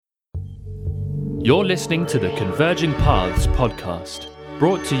You're listening to the Converging Paths podcast,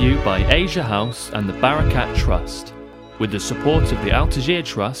 brought to you by Asia House and the Barakat Trust, with the support of the Altair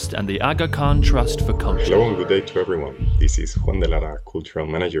Trust and the Aga Khan Trust for Culture. Hello and good day to everyone. This is Juan de Lara, Cultural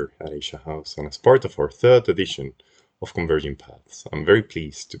Manager at Asia House, and as part of our third edition of Converging Paths, I'm very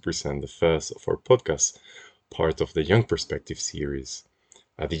pleased to present the first of our podcasts, part of the Young Perspective series,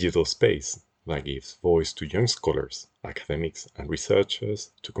 a digital space that gives voice to young scholars, academics, and researchers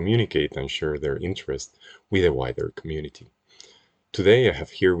to communicate and share their interest with a wider community. Today I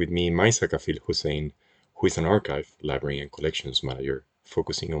have here with me Maisa Kafil Hussein, who is an archive, library, and collections manager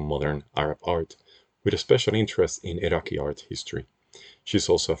focusing on modern Arab art with a special interest in Iraqi art history. She's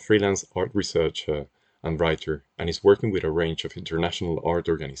also a freelance art researcher and writer and is working with a range of international art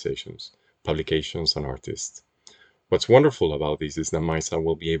organizations, publications, and artists. What's wonderful about this is that Maisa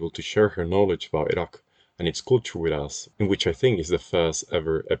will be able to share her knowledge about Iraq and its culture with us, in which I think is the first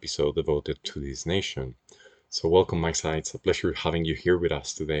ever episode devoted to this nation. So welcome, Maisa. It's a pleasure having you here with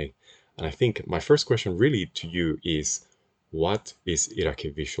us today. And I think my first question really to you is, what is Iraqi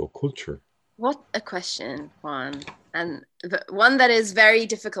visual culture? What a question, Juan. And one that is very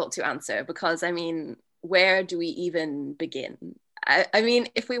difficult to answer because, where do we even begin? I mean,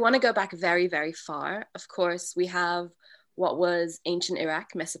 if we want to go back very, very far, of course, we have what was ancient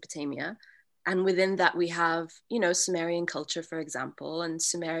Iraq, Mesopotamia. And within that, we have, Sumerian culture, for example. And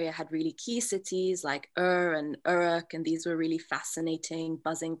Sumeria had really key cities like Ur and Uruk, and these were really fascinating,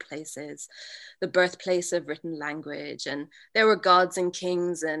 buzzing places, the birthplace of written language. And there were gods and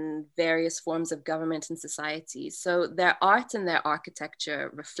kings and various forms of government and society. So their art and their architecture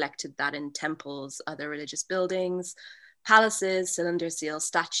reflected that in temples, other religious buildings, palaces, cylinder seals,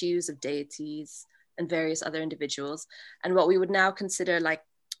 statues of deities, and various other individuals. And what we would now consider like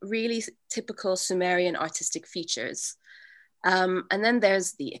really typical Sumerian artistic features. And then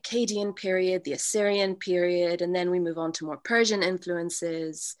there's the Akkadian period, the Assyrian period, and then we move on to more Persian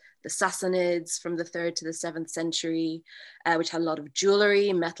influences, the Sassanids from the 3rd to the 7th century, which had a lot of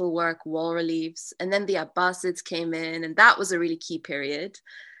jewelry, metalwork, wall reliefs. And then the Abbasids came in, and that was a really key period,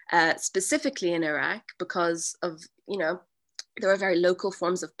 specifically in Iraq, because of, there were very local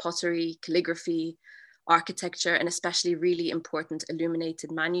forms of pottery, calligraphy, architecture, and especially really important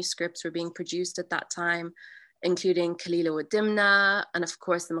illuminated manuscripts were being produced at that time, including Khalil wa Dimna, and of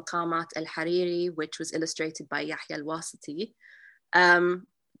course the Maqamat al-Hariri, which was illustrated by Yahya al-Wasiti.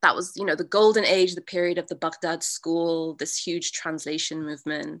 That was, the golden age, the period of the Baghdad school, this huge translation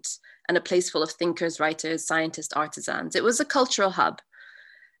movement, and a place full of thinkers, writers, scientists, artisans. It was a cultural hub.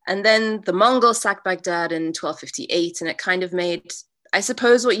 And then the Mongols sacked Baghdad in 1258, and it kind of made, I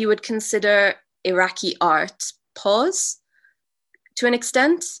suppose, what you would consider Iraqi art pause to an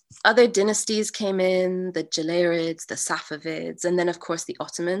extent. Other dynasties came in, the Jalarids, the Safavids, and then of course the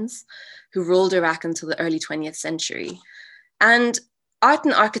Ottomans, who ruled Iraq until the early 20th century. And art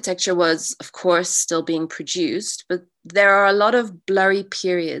and architecture was, of course, still being produced, but there are a lot of blurry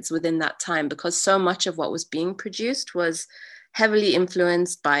periods within that time because so much of what was being produced was heavily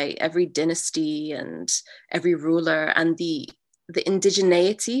influenced by every dynasty and every ruler, and the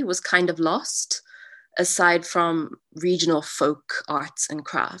indigeneity was kind of lost, aside from regional folk arts and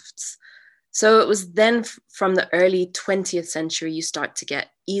crafts. So it was then from the early 20th century, you start to get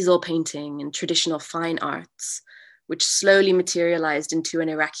easel painting and traditional fine arts, which slowly materialized into an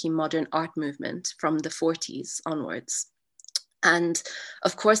Iraqi modern art movement from the 40s onwards. And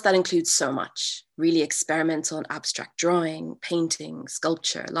of course, that includes so much, really experimental and abstract drawing, painting,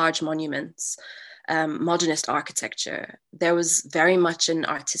 sculpture, large monuments, modernist architecture. There was very much an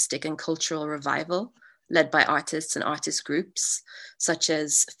artistic and cultural revival led by artists and artist groups, such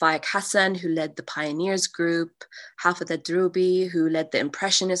as Faik Hassan, who led the Pioneers group, Hafid al-Drubi, who led the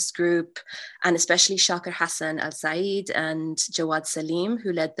Impressionist group, and especially Shakir Hassan al-Said and Jawad Salim,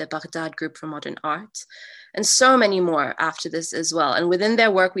 who led the Baghdad group for modern art, and so many more after this as well. And within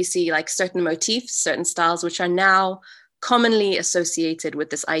their work, we see like certain motifs, certain styles, which are now commonly associated with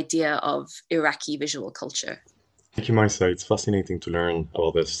this idea of Iraqi visual culture. Thank you, Maisa. It's fascinating to learn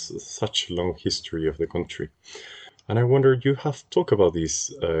about this such long history of the country. And I wonder, you have talked about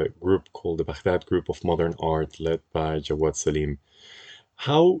this group called the Baghdad Group of Modern Art, led by Jawad Salim.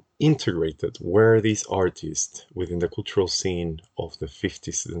 How integrated were these artists within the cultural scene of the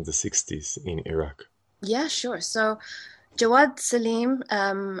 50s and the 60s in Iraq? Yeah, sure. So Jawad Salim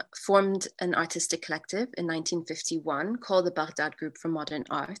formed an artistic collective in 1951 called the Baghdad Group for Modern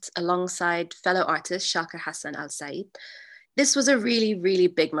Art alongside fellow artist Shakir Hassan al-Said. This was a really, really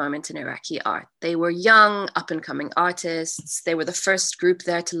big moment in Iraqi art. They were young, up-and-coming artists. They were the first group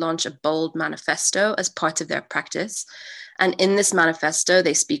there to launch a bold manifesto as part of their practice. And in this manifesto,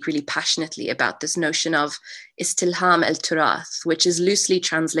 they speak really passionately about this notion of istilham el-turath, which is loosely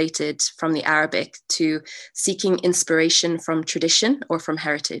translated from the Arabic to seeking inspiration from tradition or from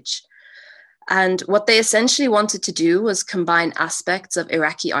heritage. And what they essentially wanted to do was combine aspects of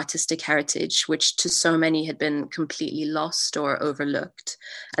Iraqi artistic heritage, which to so many had been completely lost or overlooked.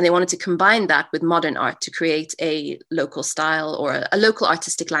 And they wanted to combine that with modern art to create a local style or a local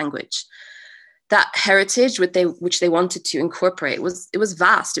artistic language. That heritage which they wanted to incorporate it was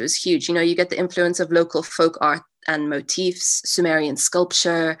vast, it was huge. You know, you get the influence of local folk art and motifs, Sumerian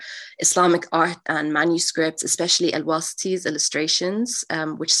sculpture, Islamic art and manuscripts, especially al-Wasiti's illustrations,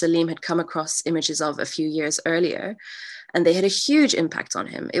 which Salim had come across images of a few years earlier. And they had a huge impact on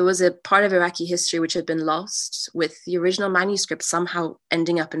him. It was a part of Iraqi history which had been lost, with the original manuscript somehow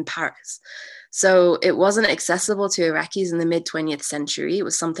ending up in Paris. So it wasn't accessible to Iraqis in the mid-20th century. It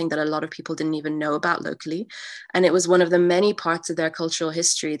was something that a lot of people didn't even know about locally. And it was one of the many parts of their cultural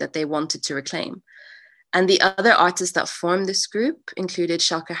history that they wanted to reclaim. And the other artists that formed this group included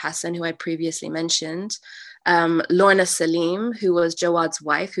Shakir Hassan, who I previously mentioned, Lorna Salim, who was Jawad's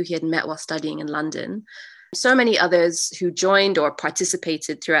wife, who he had met while studying in London. So many others who joined or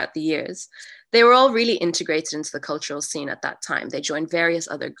participated throughout the years. They were all really integrated into the cultural scene at that time. They joined various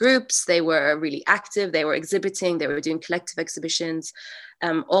other groups. They were really active. They were exhibiting. They were doing collective exhibitions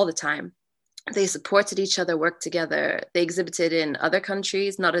all the time. They supported each other, worked together. They exhibited in other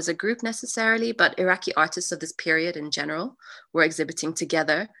countries, not as a group necessarily, but Iraqi artists of this period in general were exhibiting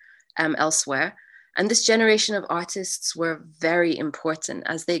together elsewhere. And this generation of artists were very important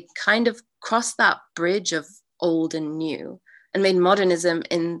as they kind of crossed that bridge of old and new and made modernism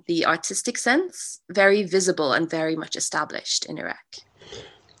in the artistic sense very visible and very much established in Iraq.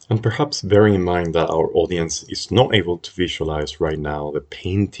 And perhaps bearing in mind that our audience is not able to visualize right now the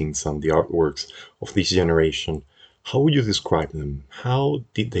paintings and the artworks of this generation, how would you describe them? How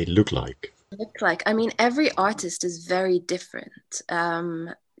did they look like? I mean, every artist is very different.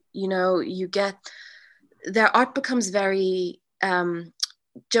 You know, you get, their art becomes very,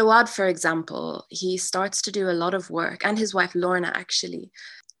 Jawad, for example, he starts to do a lot of work, and his wife Lorna actually.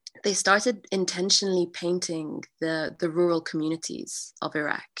 They started intentionally painting the rural communities of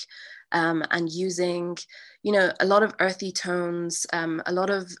Iraq and using, you know, a lot of earthy tones, a lot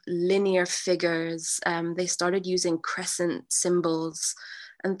of linear figures. They started using crescent symbols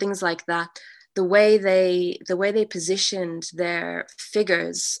and things like that. The way they positioned their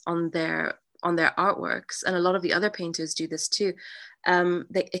figures on their artworks, and a lot of the other painters do this too.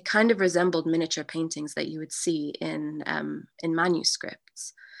 It kind of resembled miniature paintings that you would see in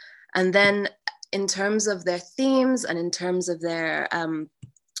manuscripts. And then in terms of their themes and in terms of their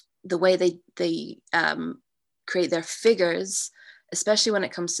the way they create their figures, especially when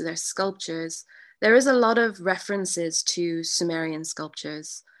it comes to their sculptures, there is a lot of references to Sumerian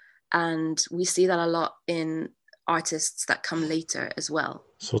sculptures. And we see that a lot in artists that come later as well.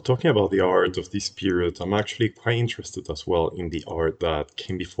 So talking about the art of this period, I'm actually quite interested as well in the art that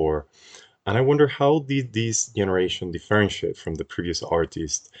came before. And I wonder, how did this generation differentiate from the previous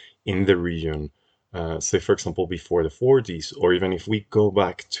artists in the region, say, for example, before the 40s, or even if we go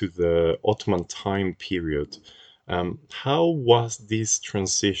back to the Ottoman time period, how was this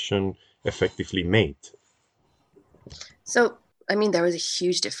transition effectively made? So, I mean, there was a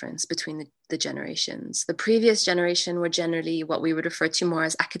huge difference between the generations. The previous generation were generally what we would refer to more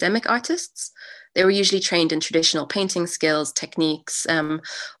as academic artists. They were usually trained in traditional painting skills, techniques,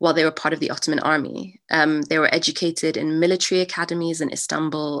 while they were part of the Ottoman army. They were educated in military academies in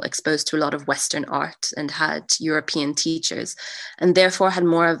Istanbul, exposed to a lot of Western art, and had European teachers, and therefore had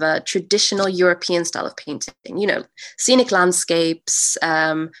more of a traditional European style of painting, you know, scenic landscapes,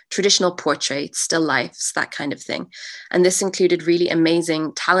 traditional portraits, still lifes, that kind of thing. And this included really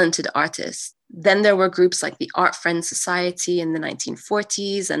amazing, talented artists. Then there were groups like the Art Friends Society in the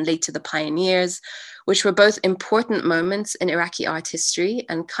 1940s and later the Pioneers, which were both important moments in Iraqi art history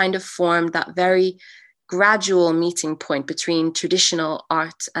and kind of formed that very gradual meeting point between traditional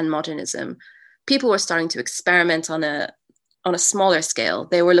art and modernism. People were starting to experiment on a smaller scale.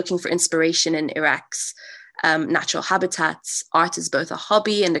 They were looking for inspiration in Iraq's natural habitats. Art as both a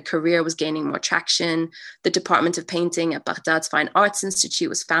hobby and a career was gaining more traction. The Department of Painting at Baghdad's Fine Arts Institute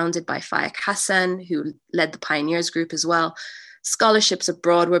was founded by Faik Hassan, who led the Pioneers group as well. Scholarships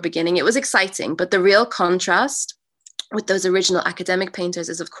abroad were beginning. It was exciting, but the real contrast with those original academic painters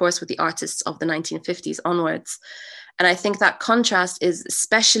is, of course, with the artists of the 1950s onwards. And I think that contrast is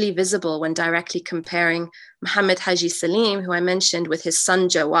especially visible when directly comparing Mohammed Haji Salim, who I mentioned, with his son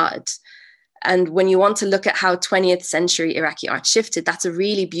Jawad. And when you want to look at how 20th century Iraqi art shifted, that's a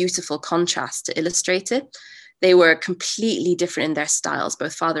really beautiful contrast to illustrate it. They were completely different in their styles,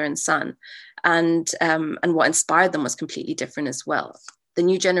 both father and son. And what inspired them was completely different as well. The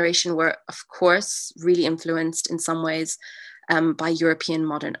new generation were, of course, really influenced in some ways by European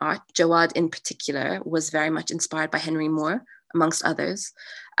modern art. Jawad in particular was very much inspired by Henry Moore, amongst others.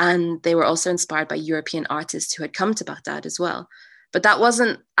 And they were also inspired by European artists who had come to Baghdad as well. But that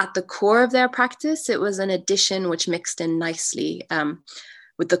wasn't at the core of their practice. It was an addition which mixed in nicely,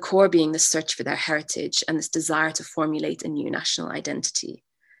 with the core being the search for their heritage and this desire to formulate a new national identity.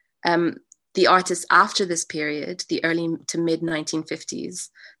 The artists after this period, the early to mid 1950s,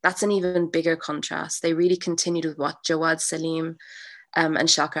 that's an even bigger contrast. They really continued with what Jawad Salim and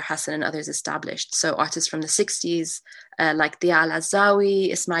Shakir Hassan and others established. So artists from the 60s, like Dia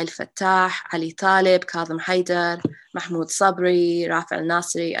Al-Azawi, Ismail Fattah, Ali Talib, Kazim Haidar, Mahmoud Sabri, Rafi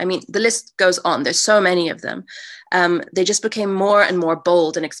al-Nasri. I mean, the list goes on. There's so many of them. They just became more and more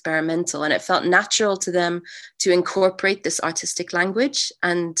bold and experimental, and it felt natural to them to incorporate this artistic language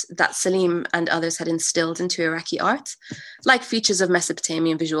and that Salim and others had instilled into Iraqi art, like features of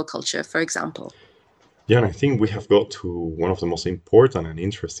Mesopotamian visual culture, for example. Yeah, and I think we have got to one of the most important and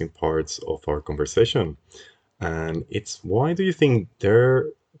interesting parts of our conversation. And it's, why do you think there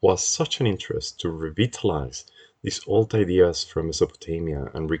was such an interest to revitalize these old ideas from Mesopotamia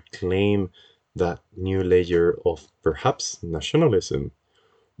and reclaim that new layer of perhaps nationalism?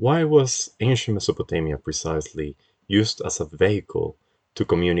 Why was ancient Mesopotamia precisely used as a vehicle to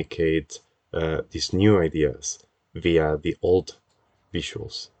communicate these new ideas via the old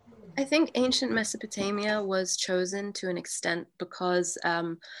visuals? I think ancient Mesopotamia was chosen to an extent because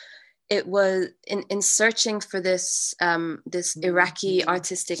it was in searching for this Iraqi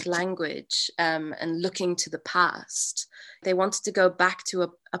artistic language and looking to the past. They wanted to go back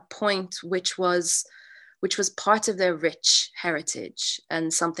to a point which was part of their rich heritage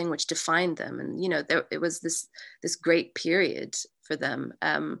and something which defined them. And it was this great period for them.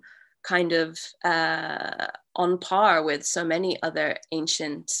 Kind of on par with so many other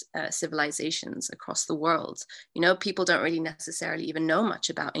ancient civilizations across the world. People don't really necessarily even know much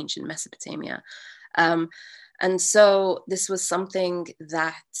about ancient Mesopotamia. And so this was something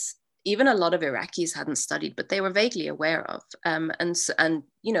that even a lot of Iraqis hadn't studied, but they were vaguely aware of. And the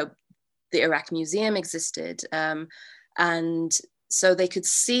Iraq Museum existed. And so they could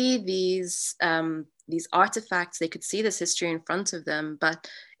see these artifacts, they could see this history in front of them, but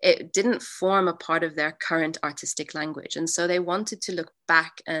it didn't form a part of their current artistic language. And so they wanted to look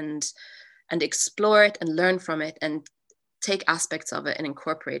back and explore it and learn from it and take aspects of it and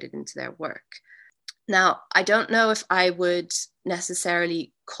incorporate it into their work. Now, I don't know if I would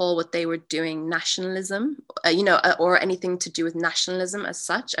necessarily call what they were doing nationalism, or anything to do with nationalism as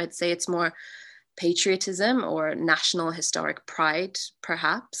such. I'd say it's more patriotism or national historic pride,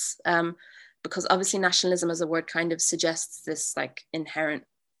 perhaps, because obviously nationalism as a word kind of suggests this like inherent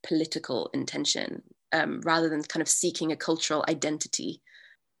political intention, rather than kind of seeking a cultural identity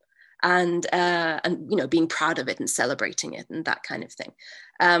and being proud of it and celebrating it and that kind of thing.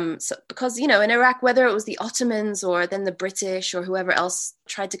 So because in Iraq, whether it was the Ottomans or then the British or whoever else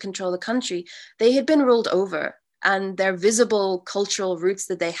tried to control the country, they had been ruled over, and their visible cultural roots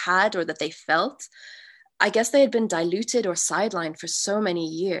that they had or that they felt, I guess they had been diluted or sidelined for so many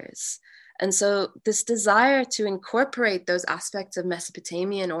years. And so this desire to incorporate those aspects of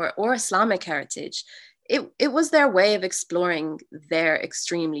Mesopotamian or Islamic heritage, it was their way of exploring their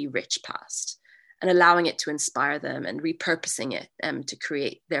extremely rich past and allowing it to inspire them and repurposing it to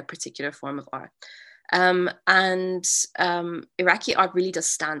create their particular form of art. Iraqi art really does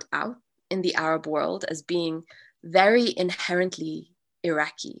stand out in the Arab world as being very inherently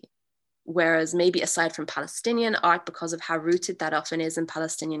Iraqi. Whereas maybe aside from Palestinian art, because of how rooted that often is in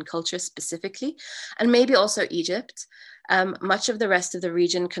Palestinian culture specifically, and maybe also Egypt, much of the rest of the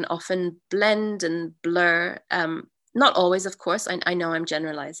region can often blend and blur. Not always, of course, I know I'm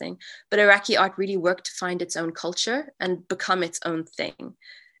generalizing, but Iraqi art really worked to find its own culture and become its own thing.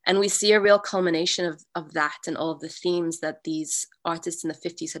 And we see a real culmination of that and all of the themes that these artists in the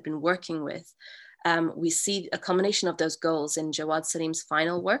 50s had been working with. We see a combination of those goals in Jawad Salim's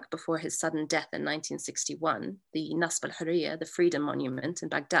final work before his sudden death in 1961, the Nasb al-Hurriya, the Freedom Monument in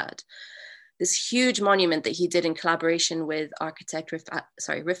Baghdad. This huge monument that he did in collaboration with architect Rifat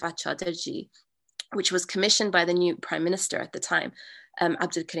Chaderji, which was commissioned by the new prime minister at the time,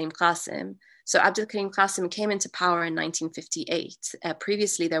 Abdul Karim Qasim. So Abdul Karim Qasim came into power in 1958.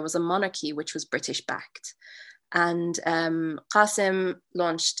 Previously, there was a monarchy which was British-backed. And Qasim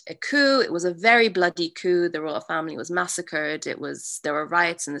launched a coup. It was a very bloody coup. The royal family was massacred. There were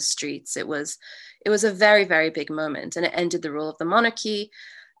riots in the streets. It was a very, very big moment, and it ended the rule of the monarchy.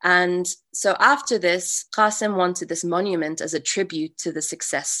 And so after this, Qasim wanted this monument as a tribute to the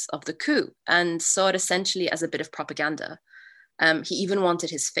success of the coup and saw it essentially as a bit of propaganda. He even wanted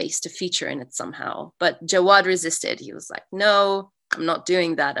his face to feature in it somehow. But Jawad resisted. He was like, no, I'm not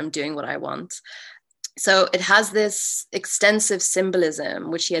doing that. I'm doing what I want. So it has this extensive symbolism,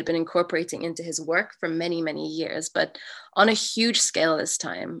 which he had been incorporating into his work for many, many years, but on a huge scale this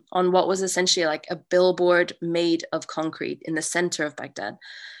time, on what was essentially like a billboard made of concrete in the center of Baghdad.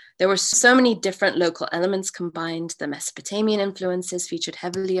 There were so many different local elements combined. The Mesopotamian influences featured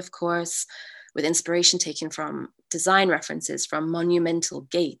heavily, of course, with inspiration taken from design references from monumental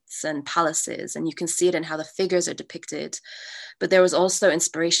gates and palaces. And you can see it in how the figures are depicted. But there was also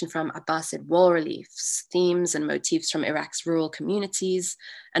inspiration from Abbasid wall reliefs, themes and motifs from Iraq's rural communities,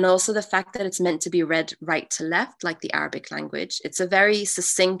 and also the fact that it's meant to be read right to left, like the Arabic language. It's a very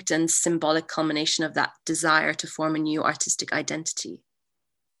succinct and symbolic culmination of that desire to form a new artistic identity.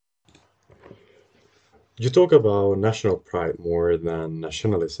 You talk about national pride more than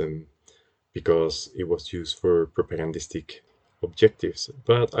nationalism because it was used for propagandistic objectives.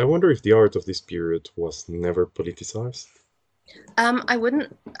 But I wonder if the art of this period was never politicized. I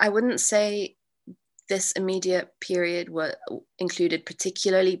wouldn't say this immediate period included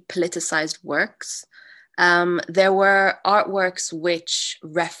particularly politicized works. There were artworks which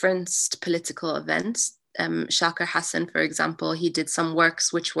referenced political events. Shakir Hassan, for example, he did some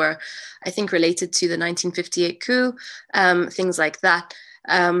works which were, I think, related to the 1958 coup, things like that.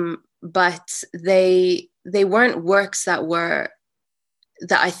 But they weren't works that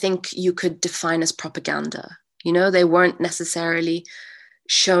I think you could define as propaganda. You know, they weren't necessarily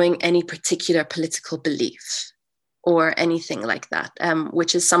showing any particular political belief or anything like that,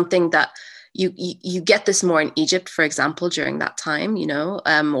 which is something that you get this more in Egypt, for example, during that time, you know,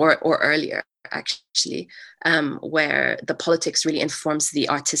 or earlier, actually, where the politics really informs the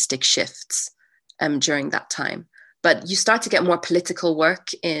artistic shifts during that time. But you start to get more political work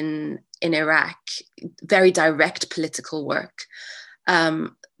in Iraq, very direct political work.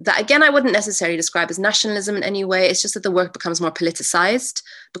 That, again, I wouldn't necessarily describe as nationalism in any way. It's just that the work becomes more politicized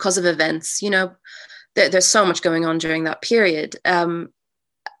because of events. You know, there's so much going on during that period. And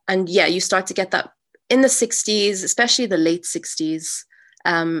yeah, you start to get that in the 60s, especially the late 60s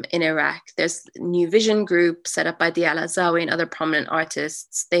in Iraq. There's New Vision Group set up by Diya Al-Azawi and other prominent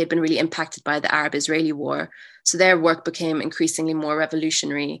artists. They had been really impacted by the Arab-Israeli war. So their work became increasingly more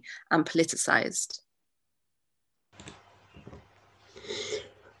revolutionary and politicized.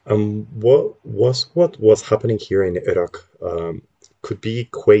 What was happening here in Iraq could be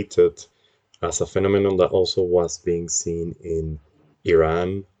equated as a phenomenon that also was being seen in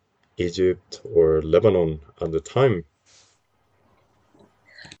Iran, Egypt, or Lebanon at the time.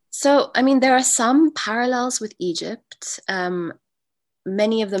 So, I mean, there are some parallels with Egypt.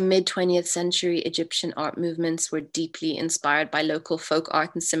 Many of the mid-20th century Egyptian art movements were deeply inspired by local folk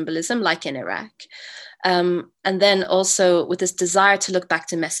art and symbolism, like in Iraq. And then also with this desire to look back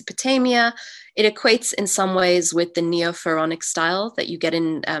to Mesopotamia, it equates in some ways with the neo-pharaonic style that you get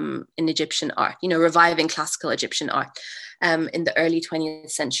in Egyptian art, you know, reviving classical Egyptian art in the early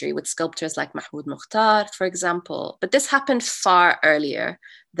 20th century with sculptors like Mahmoud Mukhtar, for example. But this happened far earlier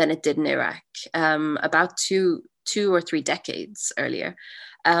than it did in Iraq, about two or three decades earlier.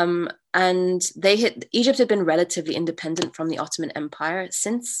 And Egypt had been relatively independent from the Ottoman Empire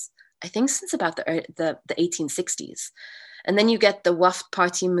since about the 1860s. And then you get the Wafd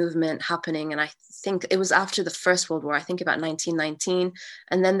Party movement happening. And I think it was after the First World War, I think about 1919,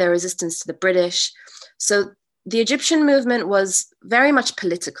 and then their resistance to the British. So the Egyptian movement was very much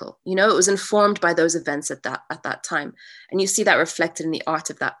political. You know, it was informed by those events at that time. And you see that reflected in the art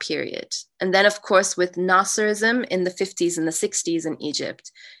of that period. And then, of course, with Nasserism in the 50s and the 60s in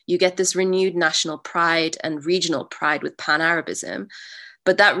Egypt, you get this renewed national pride and regional pride with Pan-Arabism.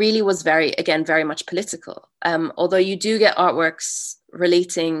 But that really was very much political. Although you do get artworks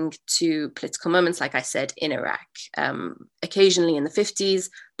relating to political moments, like I said, in Iraq, occasionally in the 50s,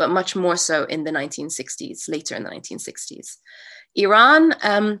 but much more so in the 1960s, later in the 1960s. Iran,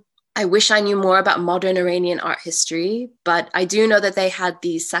 I wish I knew more about modern Iranian art history, but I do know that they had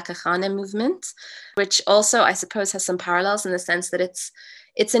the Saqaqaneh movement, which also, I suppose, has some parallels in the sense that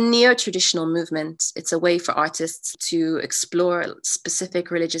it's a neo-traditional movement. It's a way for artists to explore specific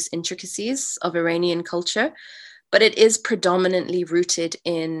religious intricacies of Iranian culture, but it is predominantly rooted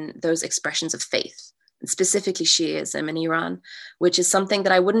in those expressions of faith, specifically Shiism in Iran, which is something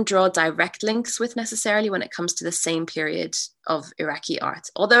that I wouldn't draw direct links with necessarily when it comes to the same period of Iraqi art.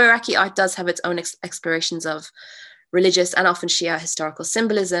 Although Iraqi art does have its own explorations of religious and often Shia historical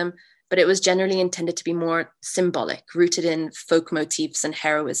symbolism, but it was generally intended to be more symbolic, rooted in folk motifs and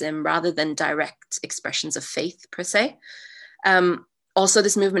heroism rather than direct expressions of faith per se. Also,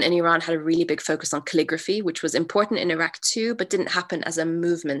 this movement in Iran had a really big focus on calligraphy, which was important in Iraq too, but didn't happen as a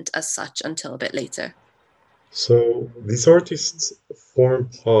movement as such until a bit later. So these artists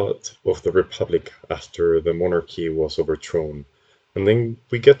formed part of the Republic after the monarchy was overthrown. And then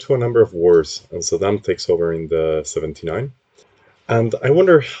we get to a number of wars, and Saddam takes over in the 79. And I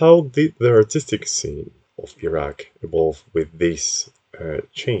wonder, how did the artistic scene of Iraq evolve with this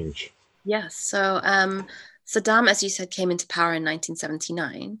change? Yes, so Saddam, as you said, came into power in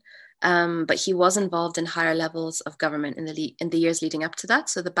 1979. But he was involved in higher levels of government in the years leading up to that.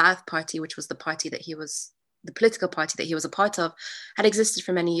 So the Ba'ath Party, which was the political party that he was a part of, had existed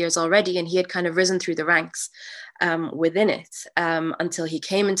for many years already, and he had kind of risen through the ranks within it until he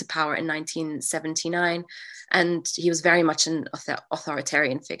came into power in 1979. And he was very much an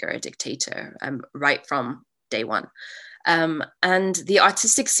authoritarian figure, a dictator, right from day one. And the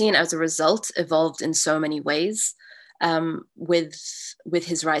artistic scene, as a result, evolved in so many ways with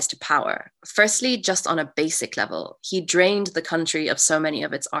his rise to power. Firstly, just on a basic level, he drained the country of so many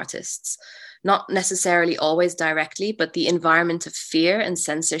of its artists. Not necessarily always directly, but the environment of fear and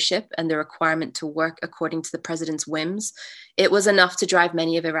censorship and the requirement to work according to the president's whims, it was enough to drive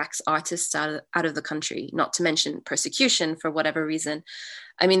many of Iraq's artists out of the country, not to mention persecution for whatever reason.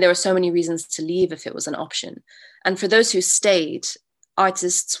 I mean, there were so many reasons to leave if it was an option. And for those who stayed,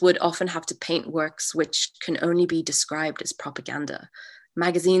 artists would often have to paint works which can only be described as propaganda.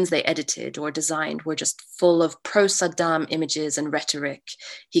 Magazines they edited or designed were just full of pro-Saddam images and rhetoric.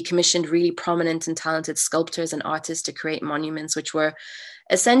 He commissioned really prominent and talented sculptors and artists to create monuments which were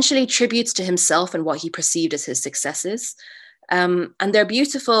essentially tributes to himself and what he perceived as his successes. And they're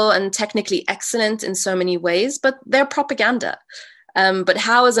beautiful and technically excellent in so many ways, but they're propaganda. But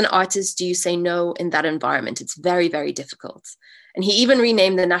how, as an artist, do you say no in that environment? It's very, very difficult. And he even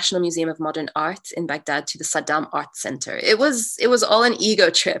renamed the National Museum of Modern Art in Baghdad to the Saddam Art Center. It was all an ego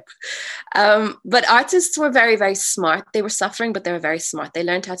trip. But artists were very, very smart. They were suffering, but they were very smart. They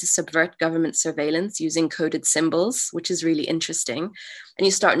learned how to subvert government surveillance using coded symbols, which is really interesting. And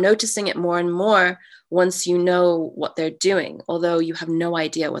you start noticing it more and more once you know what they're doing, although you have no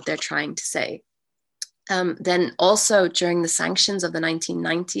idea what they're trying to say. Then also during the sanctions of the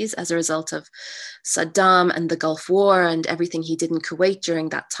 1990s, as a result of Saddam and the Gulf War and everything he did in Kuwait during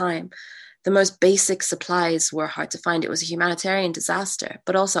that time, the most basic supplies were hard to find. It was a humanitarian disaster,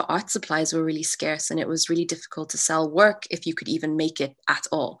 but also art supplies were really scarce, and it was really difficult to sell work if you could even make it at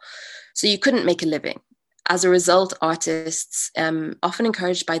all. So you couldn't make a living. As a result, artists, often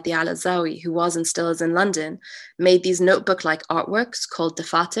encouraged by Dial Azawi, who was and still is in London, made these notebook-like artworks called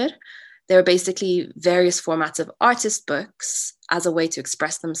Dafatir. They were basically various formats of artist books as a way to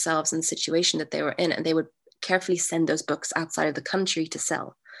express themselves in the situation that they were in. And they would carefully send those books outside of the country to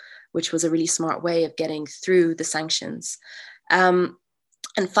sell, which was a really smart way of getting through the sanctions. And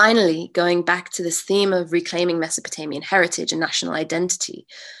finally, going back to this theme of reclaiming Mesopotamian heritage and national identity,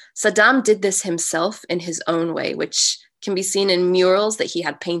 Saddam did this himself in his own way, which can be seen in murals that he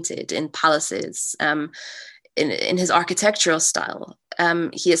had painted in palaces, in his architectural style.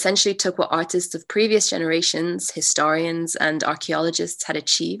 He essentially took what artists of previous generations, historians and archaeologists had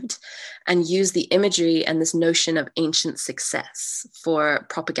achieved, and used the imagery and this notion of ancient success for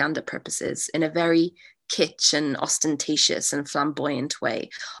propaganda purposes in a very kitsch and ostentatious and flamboyant way.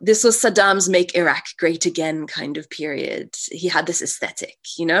 This was Saddam's Make Iraq Great Again kind of period. He had this aesthetic,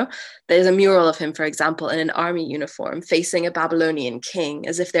 you know? There's a mural of him, for example, in an army uniform facing a Babylonian king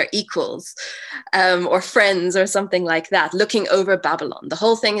as if they're equals or friends or something like that, looking over Babylon. The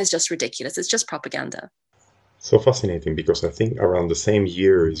whole thing is just ridiculous. It's just propaganda. So fascinating, because I think around the same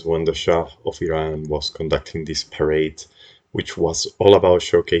year is when the Shah of Iran was conducting this parade, which was all about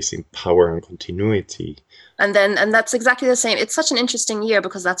showcasing power and continuity. And that's exactly the same. It's such an interesting year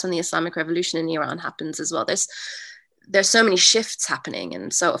because that's when the Islamic Revolution in Iran happens as well. There's so many shifts happening,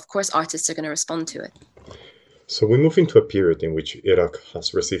 and so of course artists are going to respond to it. So we move into a period in which Iraq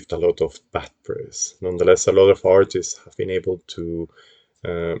has received a lot of bad press. Nonetheless, a lot of artists have been able to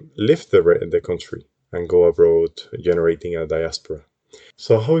leave the country and go abroad, generating a diaspora.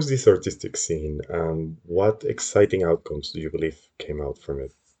 So how is this artistic scene, and what exciting outcomes do you believe came out from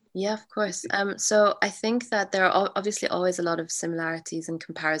it? Yeah, of course. So I think that there are obviously always a lot of similarities and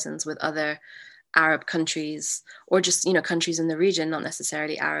comparisons with other Arab countries, or just, you know, countries in the region, not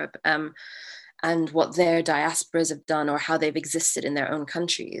necessarily Arab, and what their diasporas have done or how they've existed in their own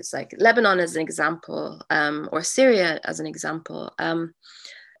countries. Like Lebanon as an example, or Syria as an example.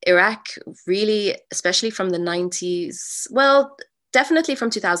 Iraq really, especially from the 90s, well, definitely from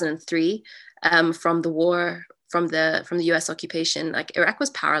 2003, from the war, from the US occupation, like Iraq was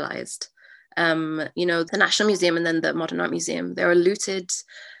paralyzed. The National Museum and then the Modern Art Museum, they were looted.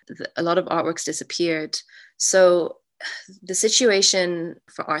 A lot of artworks disappeared. So the situation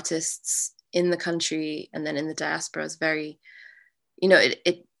for artists in the country and then in the diaspora is very,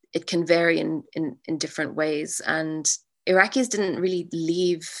 it can vary in different ways. And Iraqis didn't really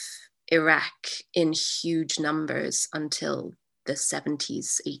leave Iraq in huge numbers until the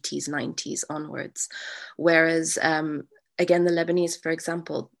 70s, 80s, 90s onwards. Whereas, again, the Lebanese, for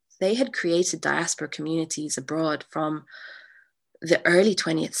example, they had created diaspora communities abroad from the early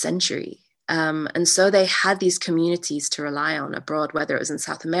 20th century. And so they had these communities to rely on abroad, whether it was in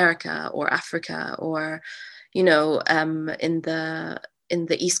South America or Africa or, in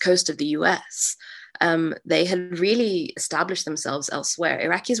the East Coast of the US. They had really established themselves elsewhere.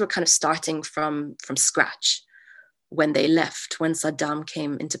 Iraqis were kind of starting from scratch when they left, when Saddam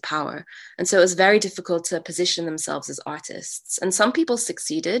came into power. And so it was very difficult to position themselves as artists. And some people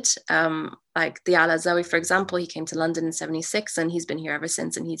succeeded, like Diala Zawi, for example. He came to London in 76 and he's been here ever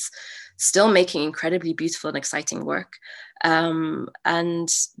since. And he's still making incredibly beautiful and exciting work. And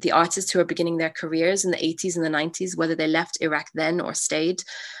the artists who are beginning their careers in the 80s and the 90s, whether they left Iraq then or stayed,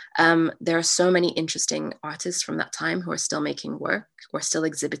 there are so many interesting artists from that time who are still making work or still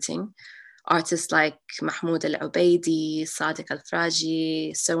exhibiting. Artists like Mahmoud Al-Ubaidi, Sadiq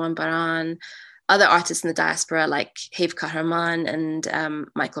Al-Fraji, Sawan Baran, other artists in the diaspora like Haif Kahraman and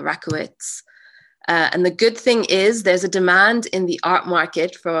Michael Rakowitz. And the good thing is there's a demand in the art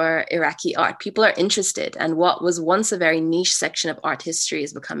market for Iraqi art. People are interested. And what was once a very niche section of art history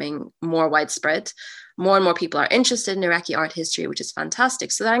is becoming more widespread. More and more people are interested in Iraqi art history, which is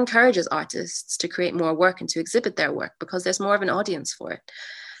fantastic. So that encourages artists to create more work and to exhibit their work because there's more of an audience for it.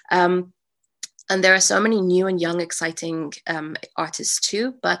 And there are so many new and young, exciting artists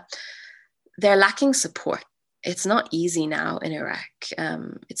too, but they're lacking support. It's not easy now in Iraq.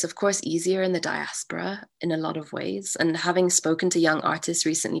 It's of course easier in the diaspora in a lot of ways. And having spoken to young artists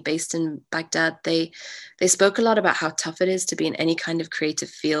recently based in Baghdad, they spoke a lot about how tough it is to be in any kind of creative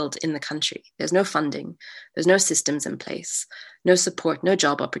field in the country. There's no funding, there's no systems in place, no support, no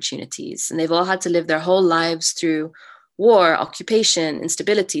job opportunities. And they've all had to live their whole lives through war, occupation,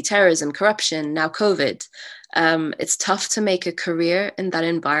 instability, terrorism, corruption, now COVID. It's tough to make a career in that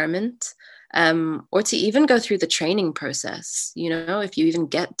environment, or to even go through the training process, if you even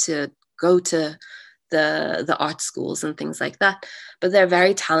get to go to the art schools and things like that. But they're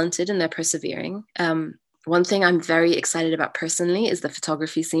very talented and they're persevering. One thing I'm very excited about personally is the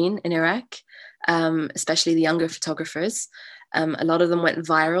photography scene in Iraq, especially the younger photographers. A lot of them went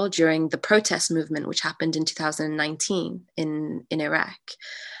viral during the protest movement, which happened in 2019 in Iraq,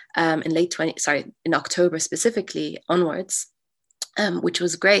 in October specifically onwards, which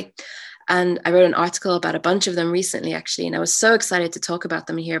was great. And I wrote an article about a bunch of them recently, actually, and I was so excited to talk about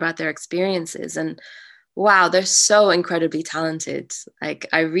them and hear about their experiences. And wow, they're so incredibly talented. Like,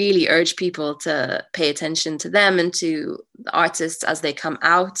 I really urge people to pay attention to them and to the artists as they come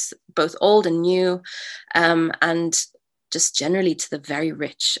out, both old and new, and just generally to the very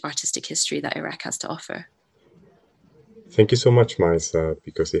rich artistic history that Iraq has to offer. Thank you so much, Maisa,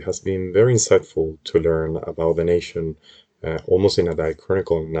 because it has been very insightful to learn about the nation, almost in a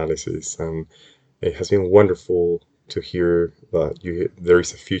diachronical analysis. And it has been wonderful to hear that there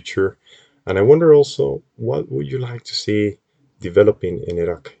is a future. And I wonder also, what would you like to see developing in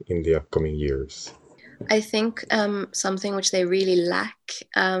Iraq in the upcoming years? I think something which they really lack,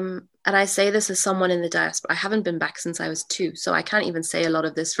 and I say this as someone in the diaspora, I haven't been back since I was 2, so I can't even say a lot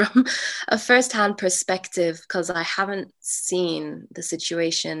of this from a first-hand perspective because I haven't seen the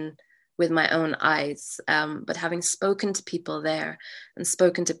situation with my own eyes. But having spoken to people there and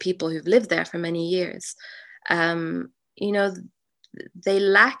spoken to people who've lived there for many years, they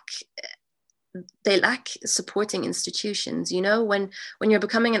lack supporting institutions. When you're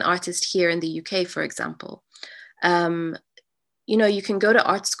becoming an artist here in the UK, for example, you can go to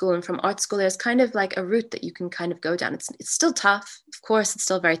art school, and from art school there's kind of like a route that you can kind of go down. It's still tough, of course. It's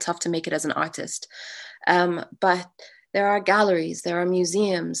still very tough to make it as an artist, but there are galleries, there are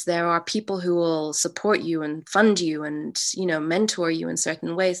museums, there are people who will support you and fund you and mentor you in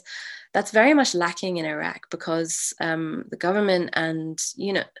certain ways. That's very much lacking in Iraq because the government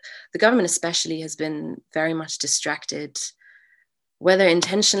the government especially has been very much distracted, whether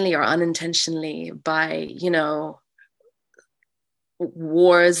intentionally or unintentionally, by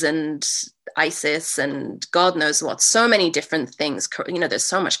wars and ISIS and God knows what, so many different things. There's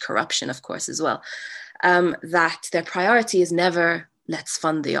so much corruption, of course, as well, that their priority is never, let's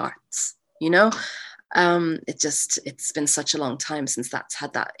fund the arts, It's been such a long time since that's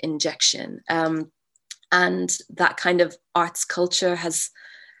had that injection. And that kind of arts culture has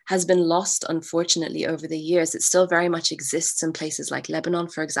been lost, unfortunately, over the years. It still very much exists in places like Lebanon,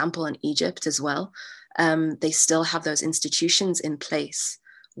 for example, and Egypt as well. They still have those institutions in place,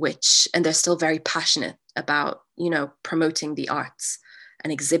 and they're still very passionate about, promoting the arts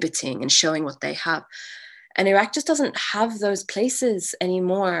and exhibiting and showing what they have. And Iraq just doesn't have those places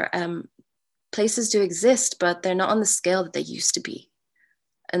anymore. Places do exist, but they're not on the scale that they used to be.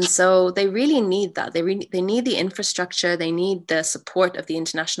 And so they really need that. They need the infrastructure. They need the support of the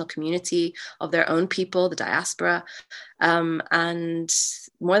international community, of their own people, the diaspora. And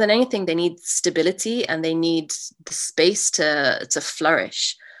more than anything, they need stability, and they need the space to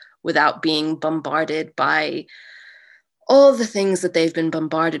flourish without being bombarded by all the things that they've been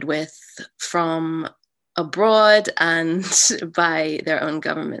bombarded with from abroad and by their own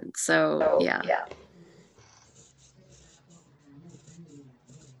government. So, yeah.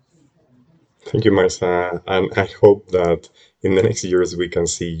 Thank you, Marisa. And I hope that in the next years we can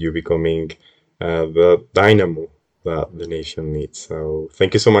see you becoming the dynamo that the nation needs. So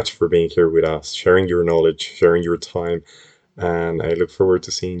thank you so much for being here with us, sharing your knowledge, sharing your time. And I look forward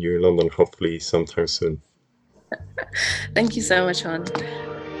to seeing you in London, hopefully sometime soon. Thank you so much, Juan.